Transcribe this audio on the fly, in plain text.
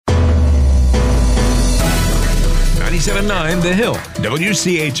97.9 The Hill,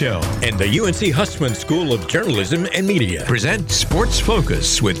 WCHL, And the UNC Hussman School of Journalism and Media present Sports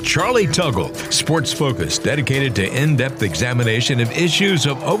Focus with Charlie Tuggle. Sports Focus, dedicated to in-depth examination of issues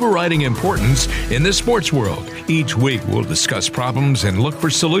of overriding importance in the sports world. Each week, we'll discuss problems and look for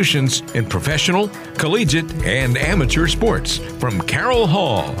solutions in professional, collegiate, and amateur sports. From Carroll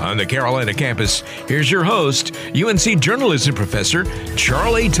Hall on the Carolina campus, here's your host, UNC journalism professor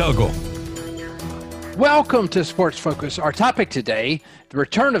Charlie Tuggle. Welcome to Sports Focus. Our topic today, the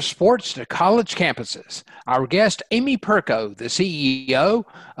return of sports to college campuses. Our guest, Amy Perko, the CEO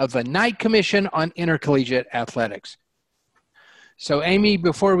of the Knight Commission on Intercollegiate Athletics. So, Amy,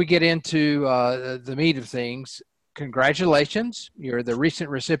 before we get into the meat of things, congratulations. You're the recent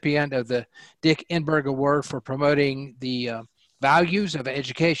recipient of the Dick Enberg Award for promoting the values of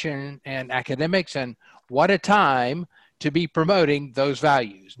education and academics, and what a time to be promoting those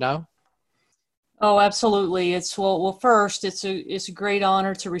values, no? Oh, absolutely. First, it's a great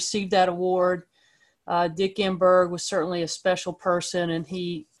honor to receive that award. Dick Enberg was certainly a special person, and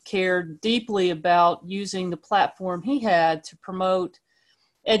he cared deeply about using the platform he had to promote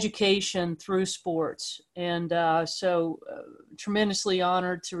education through sports. And so tremendously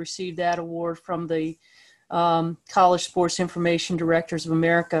honored to receive that award from the College Sports Information Directors of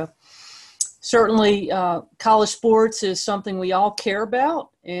America. Certainly, college sports is something we all care about,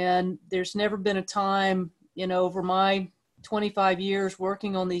 and there's never been a time, over my 25 years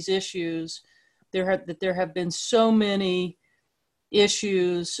working on these issues, there have been so many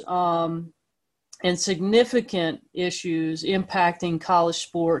issues and significant issues impacting college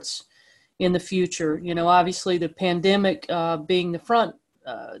sports in the future. Obviously, the pandemic being the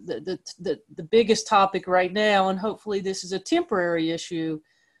biggest topic right now, and hopefully this is a temporary issue.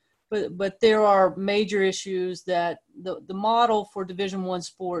 But there are major issues that the model for Division I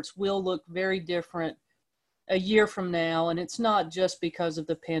sports will look very different a year from now, and it's not just because of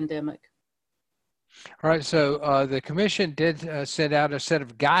the pandemic. All right, so the commission did send out a set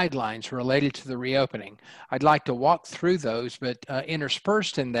of guidelines related to the reopening. I'd like to walk through those, but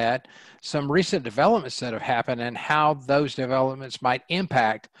interspersed in that, some recent developments that have happened and how those developments might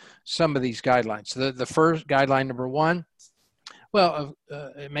impact some of these guidelines. So the first guideline, number one, well,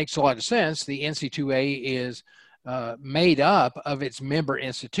 it makes a lot of sense. The NC2A is made up of its member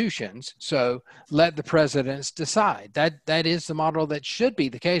institutions, so let the presidents decide. That is the model that should be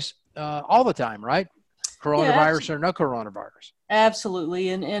the case all the time, right? Coronavirus or no coronavirus.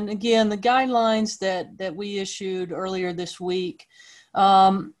 Absolutely. And again, the guidelines that we issued earlier this week,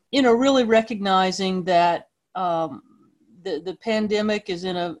 really recognizing that the pandemic is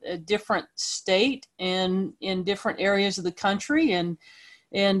in a different state and in different areas of the country. And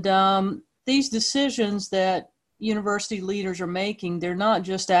these decisions that university leaders are making, they're not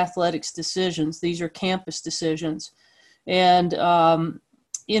just athletics decisions. These are campus decisions. And,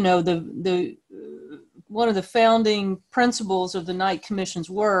 one of the founding principles of the Knight Commission's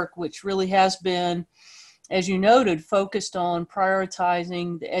work, which really has been, as you noted, focused on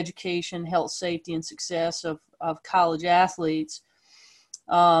prioritizing the education, health, safety, and success of college athletes,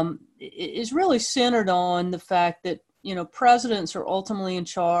 is really centered on the fact that, presidents are ultimately in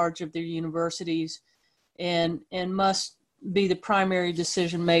charge of their universities and must be the primary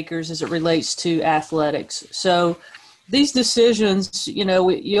decision makers as it relates to athletics. So these decisions,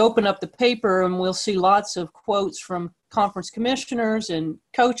 you open up the paper and we'll see lots of quotes from conference commissioners and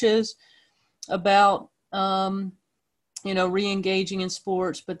coaches about, re-engaging in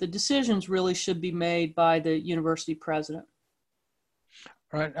sports, but the decisions really should be made by the university president.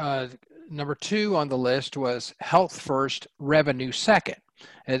 All right. Number two on the list was health first, revenue second.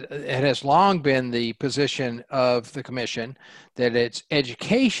 It has long been the position of the commission that it's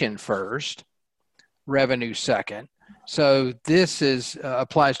education first, revenue second. So this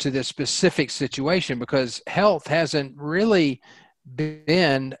applies to this specific situation because health hasn't really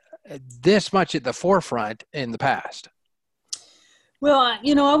been this much at the forefront in the past. Well,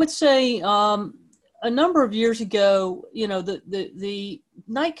 I would say a number of years ago, the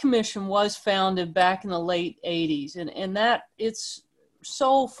Knight Commission was founded back in the late 80s, and that its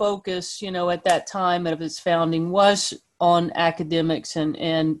sole focus, at that time of its founding was on academics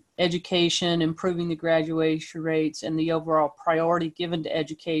and education, improving the graduation rates and the overall priority given to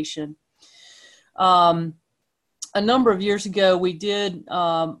education. A number of years ago, we did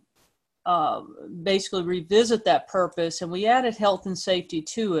basically revisit that purpose, and we added health and safety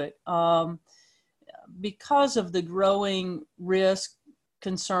to it because of the growing risk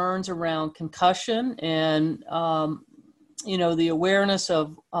concerns around concussion and the awareness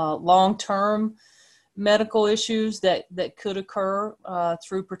of long-term medical issues that could occur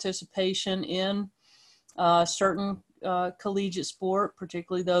through participation in certain collegiate sport,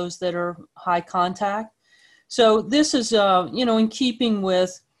 particularly those that are high contact. So this is, in keeping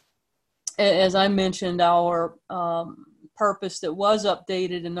with, as I mentioned, our purpose that was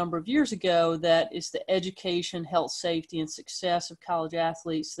updated a number of years ago, that is the education, health, safety, and success of college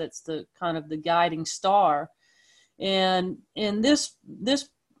athletes. That's the kind of the guiding star. And this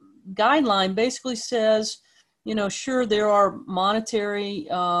guideline basically says, sure, there are monetary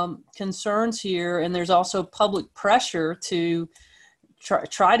concerns here, and there's also public pressure to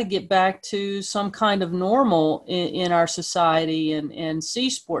try to get back to some kind of normal in our society and see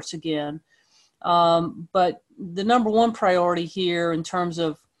sports again. But the number one priority here in terms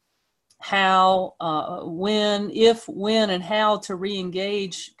of how, when, and how to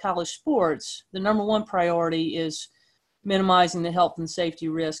re-engage college sports, the number one priority is minimizing the health and safety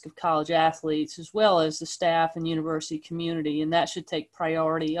risk of college athletes, as well as the staff and university community. And that should take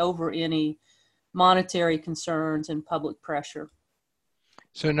priority over any monetary concerns and public pressure.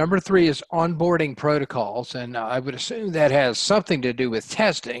 So number 3 is onboarding protocols. And I would assume that has something to do with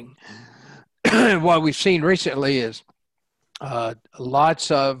testing. What we've seen recently is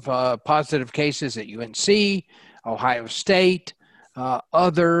lots of positive cases at UNC, Ohio State,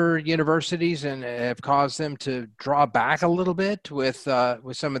 other universities, and have caused them to draw back a little bit with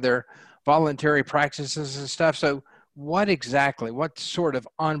some of their voluntary practices and stuff. So what sort of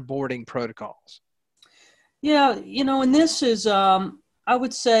onboarding protocols? Yeah, and this is, I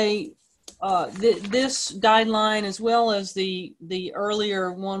would say, this guideline, as well as the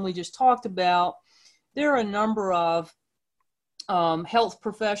earlier one we just talked about, there are a number of health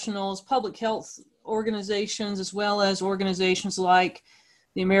professionals, public health organizations, as well as organizations like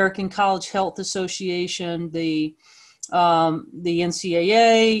the American College Health Association, the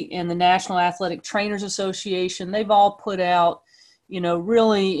NCAA, and the National Athletic Trainers Association. They've all put out,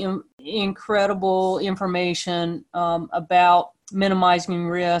 really incredible information about minimizing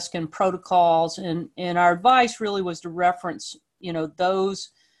risk and protocols. And our advice really was to reference, those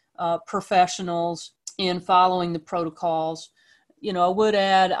professionals in following the protocols. I would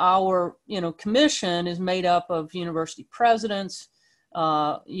add our, commission is made up of university presidents,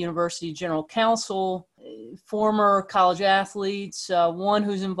 university general counsel, former college athletes, one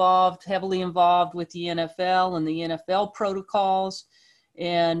who's heavily involved with the NFL and the NFL protocols.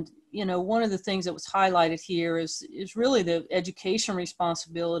 And, one of the things that was highlighted here is really the education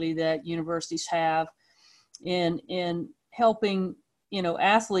responsibility that universities have in helping,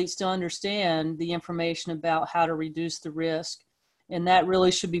 athletes to understand the information about how to reduce the risk. And that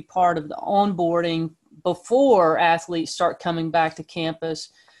really should be part of the onboarding before athletes start coming back to campus,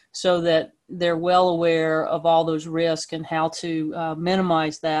 so that they're well aware of all those risks and how to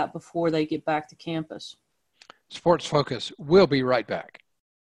minimize that before they get back to campus. Sports Focus. We'll be right back.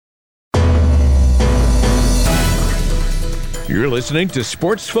 You're listening to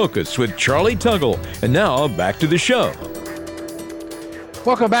Sports Focus with Charlie Tuggle. And now back to the show.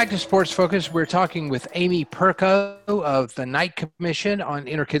 Welcome back to Sports Focus. We're talking with Amy Perko of the Knight Commission on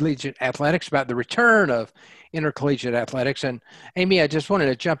Intercollegiate Athletics about the return of intercollegiate athletics. And Amy, I just wanted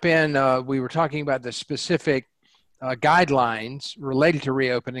to jump in. We were talking about the specific guidelines related to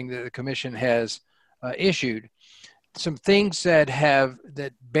reopening that the commission has issued. Some things that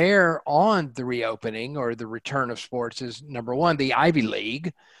bear on the reopening or the return of sports is, number one, the Ivy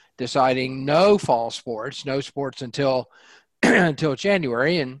League deciding no fall sports, no sports until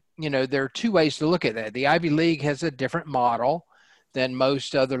January. And, there are two ways to look at that. The Ivy League has a different model than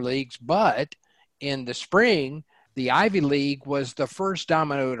most other leagues, but in the spring, the Ivy League was the first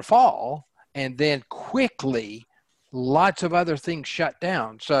domino to fall, and then quickly lots of other things shut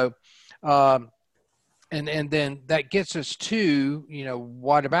down. So, and then that gets us to,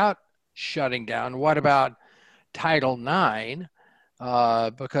 what about shutting down? What about Title IX?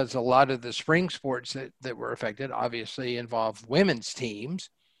 Because a lot of the spring sports that were affected obviously involved women's teams.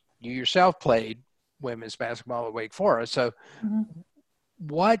 You yourself played women's basketball at Wake Forest. So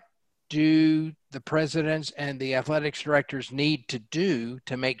what do the presidents and the athletics directors need to do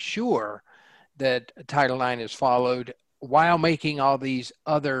to make sure that Title IX is followed while making all these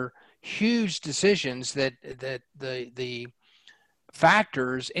other huge decisions that the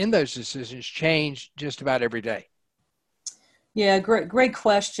factors in those decisions change just about every day? Yeah, great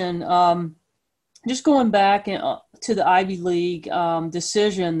question. Just going back to the Ivy League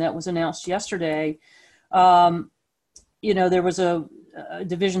decision that was announced yesterday, there was a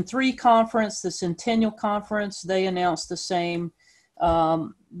Division III conference, the Centennial Conference. They announced the same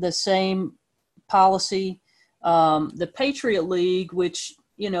policy. The Patriot League, which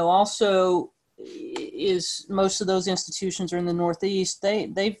also is, most of those institutions are in the Northeast.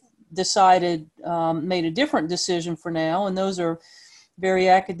 They've made a different decision for now, and those are very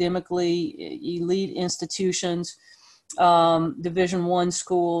academically elite institutions, Division I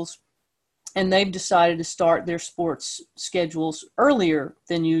schools, and they've decided to start their sports schedules earlier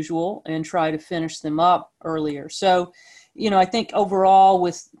than usual and try to finish them up earlier. So, I think overall,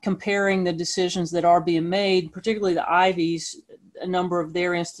 with comparing the decisions that are being made, particularly the Ivies, a number of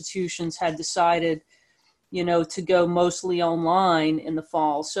their institutions had decided, to go mostly online in the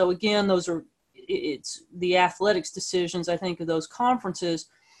fall. So again, it's the athletics decisions, I think, of those conferences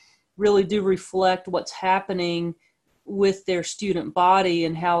really do reflect what's happening with their student body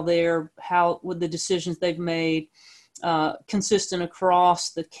and with the decisions they've made consistent across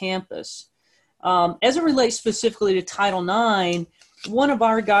the campus. As it relates specifically to Title IX, one of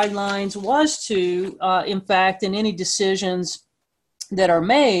our guidelines was to, in fact, in any decisions that are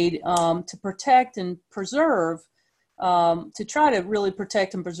made, to protect and preserve, to try to really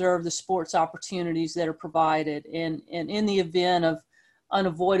protect and preserve the sports opportunities that are provided. And in the event of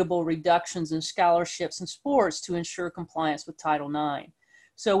unavoidable reductions in scholarships and sports, to ensure compliance with Title IX.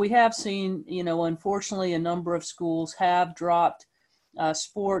 So we have seen, unfortunately, a number of schools have dropped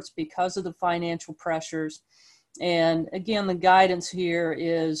sports because of the financial pressures. And again, the guidance here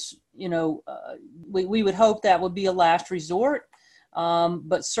is, we would hope that would be a last resort,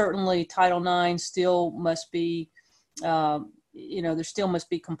 but certainly Title IX still must be, there still must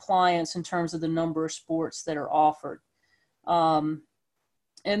be compliance in terms of the number of sports that are offered.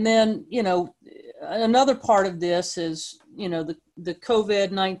 And then, another part of this is, the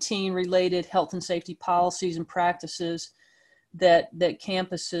COVID-19 related health and safety policies and practices that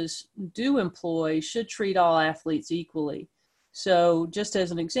campuses do employ should treat all athletes equally. So just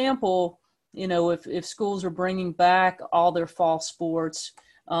as an example, if schools are bringing back all their fall sports,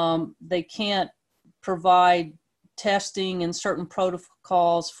 they can't provide testing and certain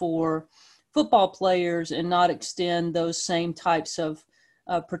protocols for football players and not extend those same types of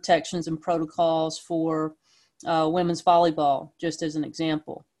protections and protocols for women's volleyball, just as an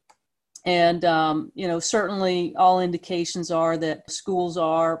example. And, certainly all indications are that schools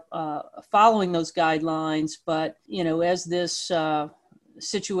are following those guidelines, but, as this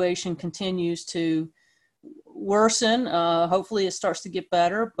situation continues to worsen, hopefully it starts to get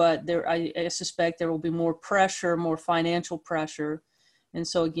better, but I suspect there will be more pressure, more financial pressure. And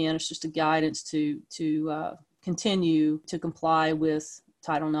so again, it's just a guidance to continue to comply with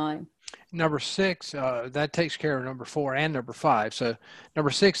Title IX. Number 6, that takes care of number 4 and number 5. So number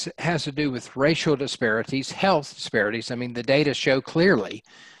 6 has to do with racial disparities, health disparities. I mean, the data show clearly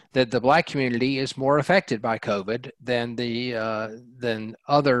that the Black community is more affected by COVID than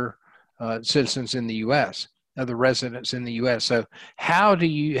other citizens in the U.S., other residents in the U.S. So how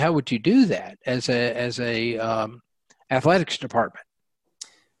would you do that as a athletics department?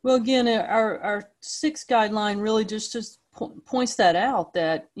 Well, again, our 6th guideline really just points that out,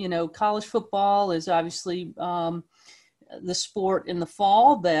 that, college football is obviously the sport in the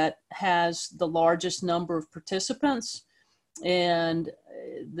fall that has the largest number of participants. And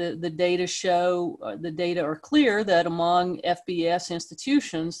the data are clear that among FBS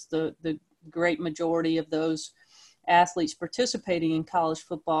institutions, the great majority of those athletes participating in college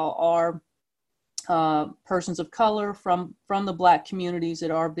football are persons of color from the Black communities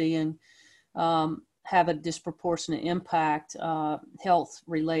that are being have a disproportionate impact, health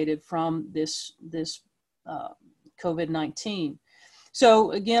related, from this COVID-19.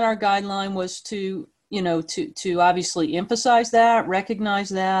 So again, our guideline was to obviously emphasize that, recognize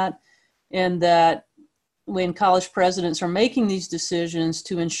that, and that when college presidents are making these decisions,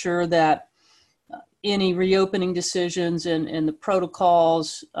 to ensure that any reopening decisions and the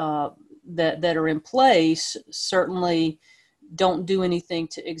protocols that are in place certainly don't do anything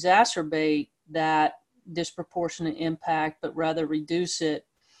to exacerbate that disproportionate impact, but rather reduce it,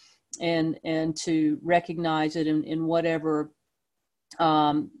 and to recognize it in whatever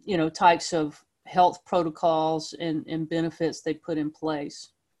types of health protocols and benefits they put in place.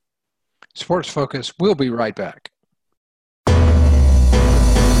 Sports Focus, we'll be right back.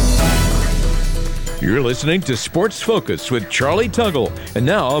 You're listening to Sports Focus with Charlie Tuggle. And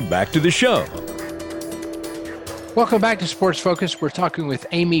now back to the show. Welcome back to Sports Focus. We're talking with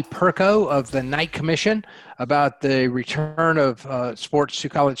Amy Perko of the Knight Commission about the return of sports to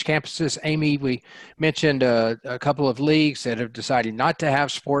college campuses. Amy, we mentioned a couple of leagues that have decided not to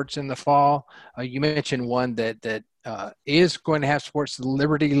have sports in the fall. You mentioned one that is going to have sports. The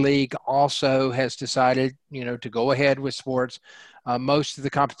Liberty League also has decided, to go ahead with sports. Most of the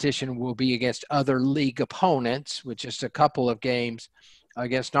competition will be against other league opponents, with just a couple of games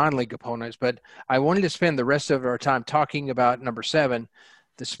against non-league opponents. But I wanted to spend the rest of our time talking about number 7,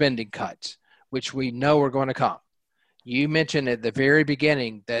 the spending cuts, which we know are going to come. You mentioned at the very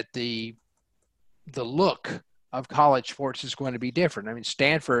beginning that the look of college sports is going to be different. I mean,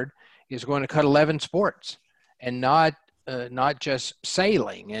 Stanford is going to cut 11 sports, and not just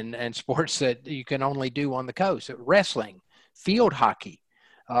sailing and sports that you can only do on the coast. Wrestling, field hockey,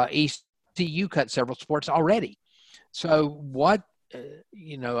 ECU cut several sports already. So what,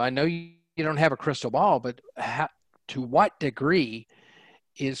 I know you don't have a crystal ball, but to what degree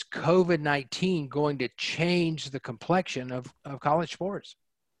is COVID-19 going to change the complexion of college sports?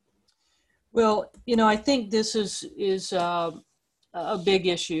 Well, I think this is a big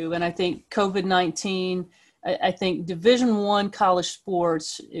issue, and I think COVID-19. I think Division I college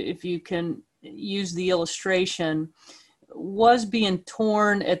sports, if you can use the illustration, was being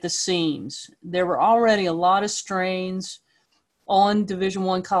torn at the seams. There were already a lot of strains on Division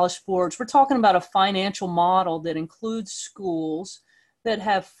I college sports. We're talking about a financial model that includes schools that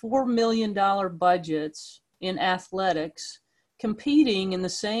have $4 million budgets in athletics competing in the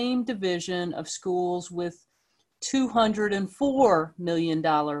same division of schools with $204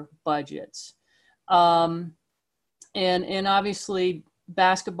 million budgets. And obviously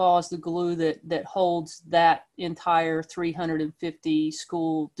basketball is the glue that holds that entire 350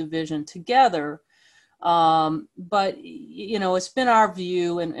 school division together. But, it's been our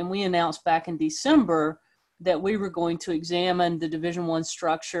view, and we announced back in December that we were going to examine the Division I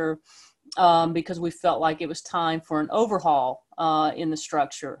structure because we felt like it was time for an overhaul in the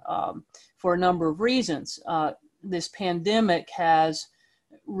structure for a number of reasons. This pandemic has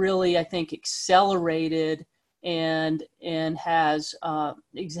really, I think, accelerated and has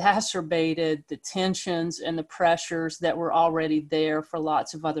exacerbated the tensions and the pressures that were already there for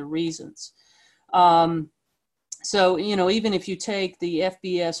lots of other reasons. So, even if you take the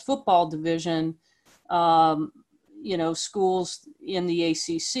FBS football division, schools in the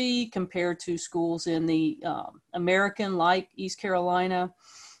ACC compared to schools in the American, like East Carolina,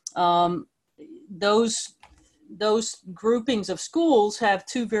 those groupings of schools have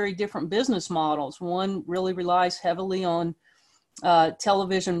two very different business models. One really relies heavily on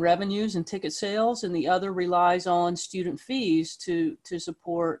television revenues and ticket sales, and the other relies on student fees to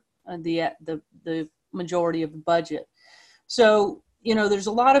support the majority of the budget. So, there's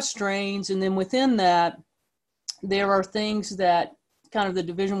a lot of strains, and then within that, there are things that kind of the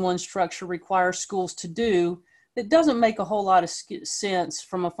Division I structure requires schools to do that doesn't make a whole lot of sense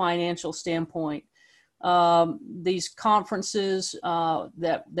from a financial standpoint. These conferences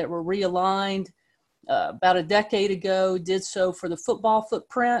that were realigned about a decade ago did so for the football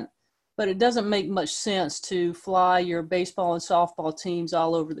footprint, but it doesn't make much sense to fly your baseball and softball teams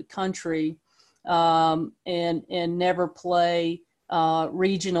all over the country and never play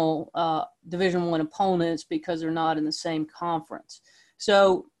regional Division I opponents because they're not in the same conference.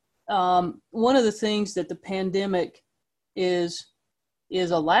 So one of the things that the pandemic is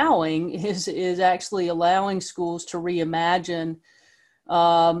allowing is actually allowing schools to reimagine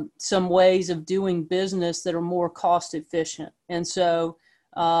some ways of doing business that are more cost efficient. And so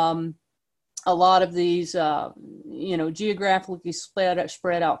a lot of these, geographically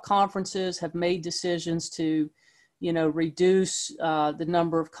spread out conferences have made decisions to, reduce the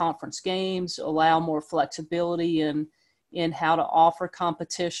number of conference games, allow more flexibility in how to offer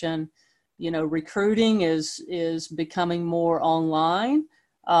competition. Recruiting is becoming more online.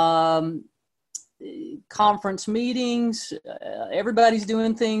 Conference meetings, everybody's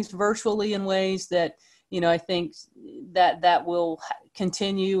doing things virtually in ways that, I think that will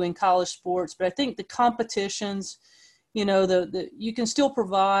continue in college sports. But I think the competitions, you can still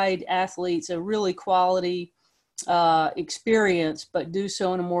provide athletes a really quality experience, but do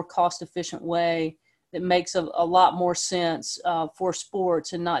so in a more cost-efficient way that makes a lot more sense for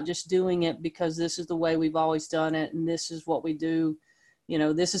sports, and not just doing it because this is the way we've always done it and this is what we do.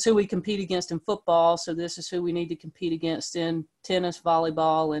 This is who we compete against in football, so this is who we need to compete against in tennis,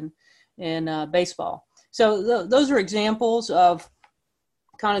 volleyball, and baseball. So those are examples of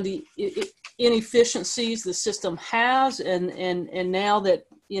kind of the inefficiencies the system has, and now that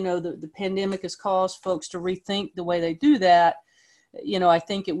the pandemic has caused folks to rethink the way they do that. I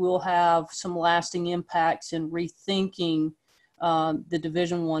think it will have some lasting impacts in rethinking the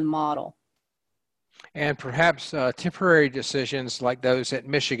Division I model. And perhaps temporary decisions like those at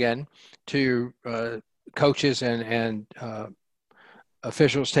Michigan to coaches and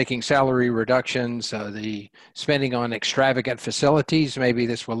officials taking salary reductions, the spending on extravagant facilities, maybe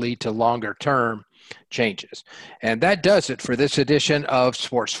this will lead to longer term changes. And that does it for this edition of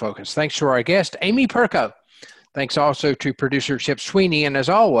Sports Focus. Thanks to our guest, Amy Perko. Thanks also to producer Chip Sweeney. And as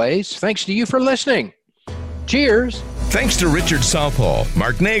always, thanks to you for listening. Cheers. Thanks to Richard Southall,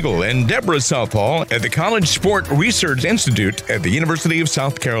 Mark Nagel, and Deborah Southall at the College Sport Research Institute at the University of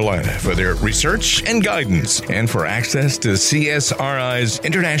South Carolina for their research and guidance, and for access to CSRI's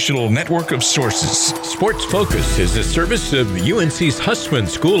international network of sources. Sports Focus is a service of UNC's Hussman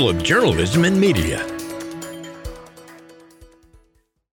School of Journalism and Media.